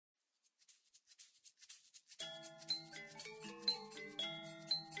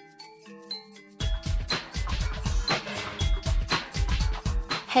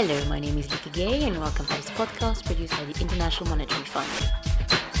Hello, my name is Lika Gay and welcome to this podcast produced by the International Monetary Fund.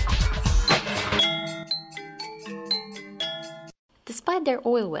 Despite their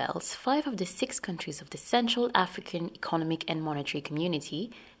oil wells, 5 of the 6 countries of the Central African Economic and Monetary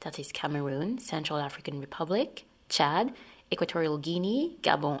Community, that is Cameroon, Central African Republic, Chad, Equatorial Guinea,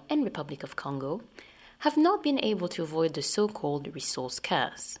 Gabon and Republic of Congo, have not been able to avoid the so-called resource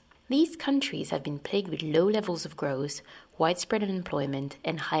curse. These countries have been plagued with low levels of growth, widespread unemployment,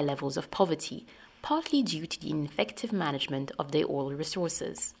 and high levels of poverty, partly due to the ineffective management of their oil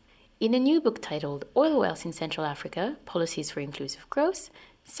resources. In a new book titled Oil Wells in Central Africa, Policies for Inclusive Growth,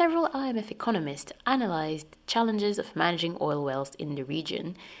 several IMF economists analyzed challenges of managing oil wells in the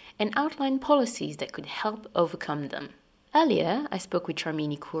region and outlined policies that could help overcome them. Earlier, I spoke with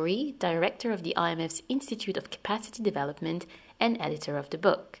Sharmini Coorey, director of the IMF's Institute of Capacity Development and editor of the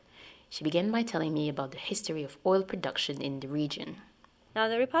book. She began by telling me about the history of oil production in the region. Now,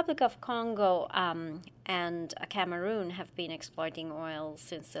 the Republic of Congo and Cameroon have been exploiting oil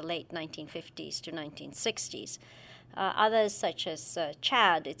since the late 1950s to 1960s. Others, such as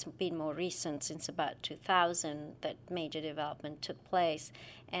Chad, it's been more recent, since about 2000 that major development took place.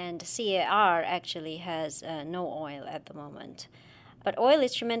 And CAR actually has no oil at the moment. But oil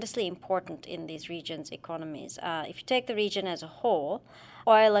is tremendously important in these regions' economies. If you take the region as a whole,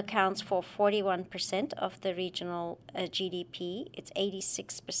 oil accounts for 41% of the regional GDP. It's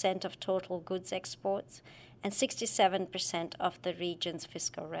 86% of total goods exports and 67% of the region's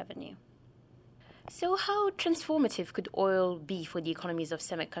fiscal revenue. So how transformative could oil be for the economies of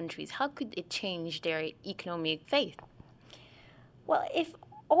CEMEC countries? How could it change their economic faith? Well, if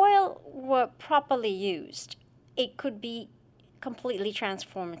oil were properly used, it could be completely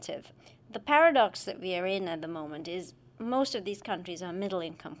transformative. The paradox that we are in at the moment is most of these countries are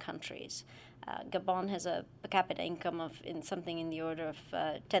middle-income countries. Gabon has a per capita income of something in the order of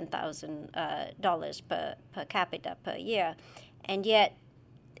 $10,000 per capita per year, and yet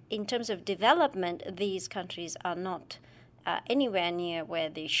in terms of development, these countries are not anywhere near where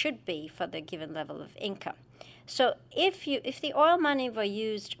they should be for the given level of income. So if the oil money were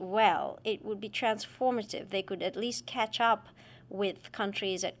used well, it would be transformative. They could at least catch up with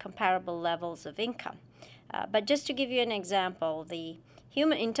countries at comparable levels of income. But just to give you an example,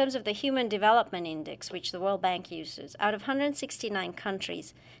 in terms of the Human Development Index, which the World Bank uses, out of 169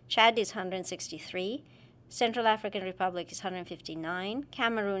 countries, Chad is 163, Central African Republic is 159,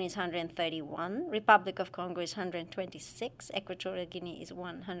 Cameroon is 131, Republic of Congo is 126, Equatorial Guinea is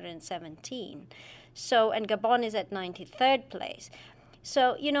 117. And Gabon is at 93rd place.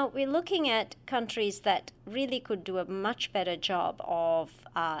 So, we're looking at countries that really could do a much better job of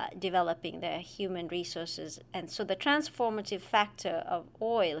developing their human resources. And so the transformative factor of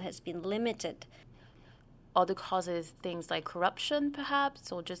oil has been limited. Are the causes things like corruption,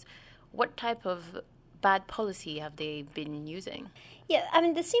 perhaps, or just what type of bad policy have they been using? Yeah,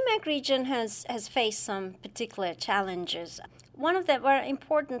 the CEMEC region has faced some particular challenges. One of the very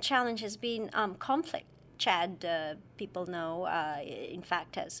important challenges has been conflict. Chad, people know, in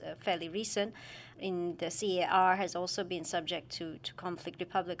fact, has fairly recent. In the CAR has also been subject to conflict.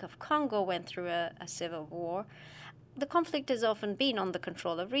 Republic of Congo went through a civil war. The conflict has often been on the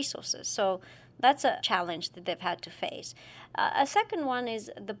control of resources. So that's a challenge that they've had to face. A second one is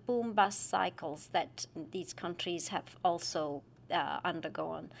the boom-bust cycles that these countries have also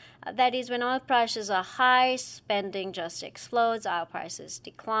undergone. That is, when oil prices are high, spending just explodes, oil prices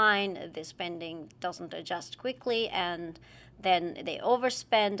decline, the spending doesn't adjust quickly, and then they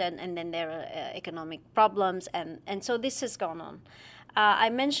overspend, and then there are economic problems, and so this has gone on. I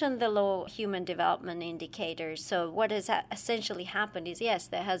mentioned the low human development indicators. So what has essentially happened is, yes,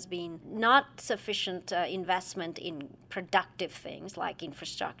 there has been not sufficient investment in productive things like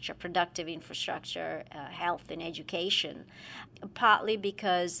productive infrastructure, health and education, partly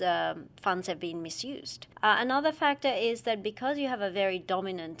because funds have been misused. Another factor is that because you have a very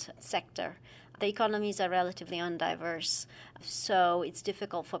dominant sector, the economies are relatively undiverse, so it's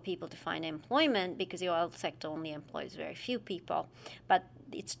difficult for people to find employment because the oil sector only employs very few people. But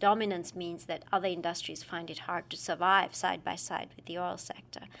its dominance means that other industries find it hard to survive side by side with the oil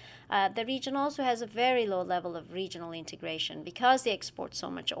sector. The region also has a very low level of regional integration because they export so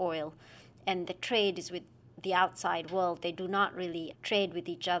much oil and the trade is with the outside world. They do not really trade with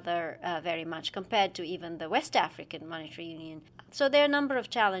each other very much compared to even the West African Monetary Union. So there are a number of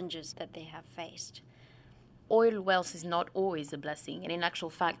challenges that they have faced. Oil wealth is not always a blessing. And in actual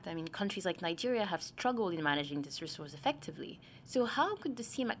fact, countries like Nigeria have struggled in managing this resource effectively. So how could the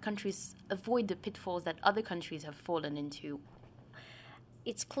CEMEC countries avoid the pitfalls that other countries have fallen into?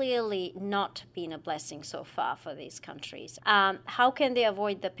 it's clearly not been a blessing so far for these countries. How can they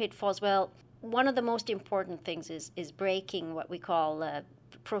avoid the pitfalls? Well, one of the most important things is breaking what we call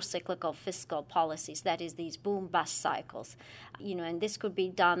pro-cyclical fiscal policies, that is these boom-bust cycles. And this could be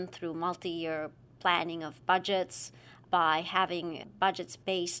done through multi-year planning of budgets, by having budgets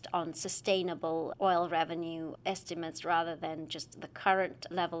based on sustainable oil revenue estimates rather than just the current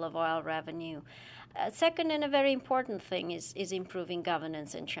level of oil revenue. Second, and a very important thing, is improving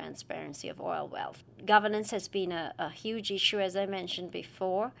governance and transparency of oil wealth. Governance has been a huge issue, as I mentioned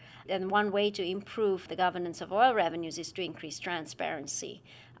before, and one way to improve the governance of oil revenues is to increase transparency.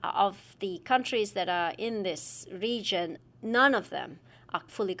 Of the countries that are in this region, none of them are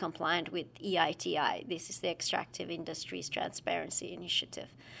fully compliant with EITI. This is the Extractive Industries Transparency Initiative.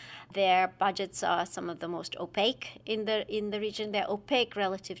 Their budgets are some of the most opaque in the region. They're opaque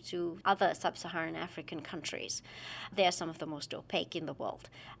relative to other sub-Saharan African countries. They are some of the most opaque in the world.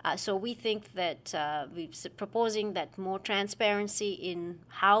 So we think that we're proposing that more transparency in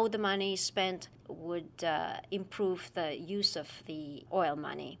how the money is spent would improve the use of the oil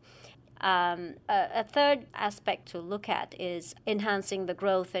money. A third aspect to look at is enhancing the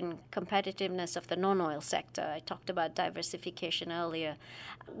growth and competitiveness of the non-oil sector. I talked about diversification earlier.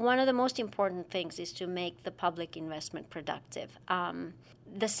 One of the most important things is to make the public investment productive.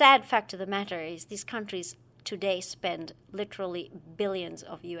 The sad fact of the matter is these countries today spend literally billions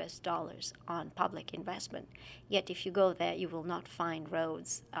of US dollars on public investment. Yet if you go there, you will not find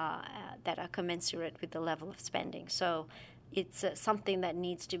roads that are commensurate with the level of spending. So it's something that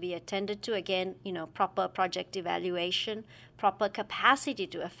needs to be attended to. Again, proper project evaluation, proper capacity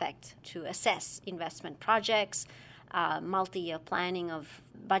to assess investment projects, multi-year planning of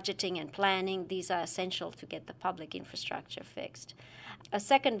budgeting and planning. These are essential to get the public infrastructure fixed. A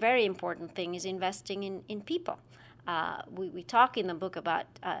second very important thing is investing in people. We talk in the book about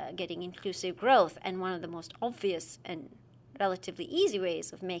getting inclusive growth, and one of the most obvious and relatively easy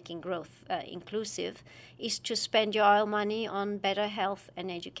ways of making growth inclusive is to spend your oil money on better health and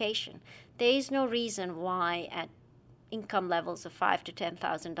education. There is no reason why at income levels of $5,000 to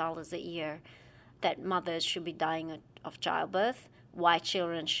 $10,000 a year that mothers should be dying of childbirth, why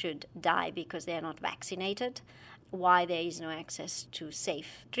children should die because they are not vaccinated, why there is no access to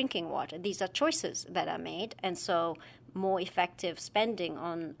safe drinking water. These are choices that are made, and so more effective spending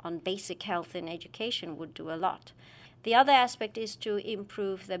on basic health and education would do a lot. The other aspect is to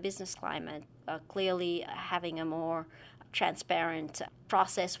improve the business climate, clearly having a more transparent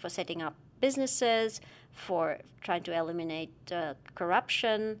process for setting up businesses, for trying to eliminate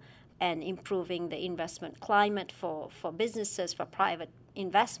corruption, and improving the investment climate for businesses, for private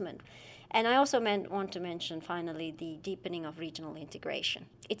investment. And I also want to mention, finally, the deepening of regional integration.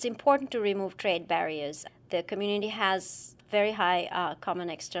 It's important to remove trade barriers. The community has very high common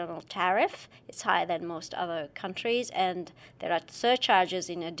external tariff. It's higher than most other countries, and there are surcharges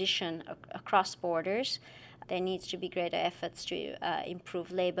in addition across borders. There needs to be greater efforts to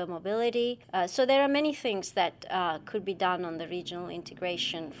improve labor mobility. So there are many things that could be done on the regional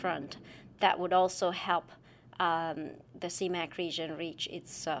integration front that would also help the CMAC region reach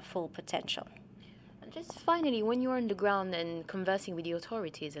its full potential. Just finally, when you're on the ground and conversing with the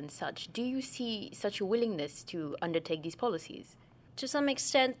authorities and such, do you see such a willingness to undertake these policies? To some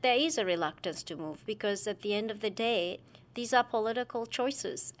extent, there is a reluctance to move because at the end of the day, these are political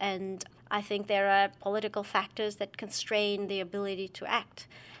choices, and I think there are political factors that constrain the ability to act.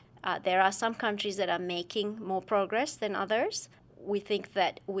 There are some countries that are making more progress than others. We think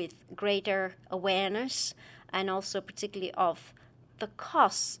that with greater awareness and also particularly of the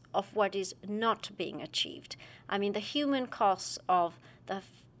costs of what is not being achieved. I mean, the human costs of the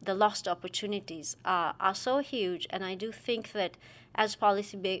lost opportunities are so huge, and I do think that as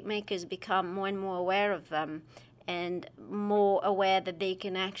policymakers become more and more aware of them and more aware that they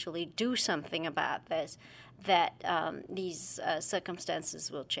can actually do something about this, that these circumstances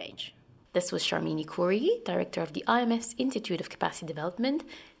will change. This was Sharmini Coorey, director of the IMF's Institute of Capacity Development,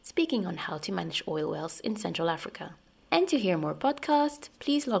 speaking on how to manage oil wells in Central Africa. And to hear more podcasts,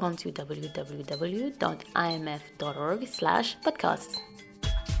 please log on to www.imf.org/podcasts.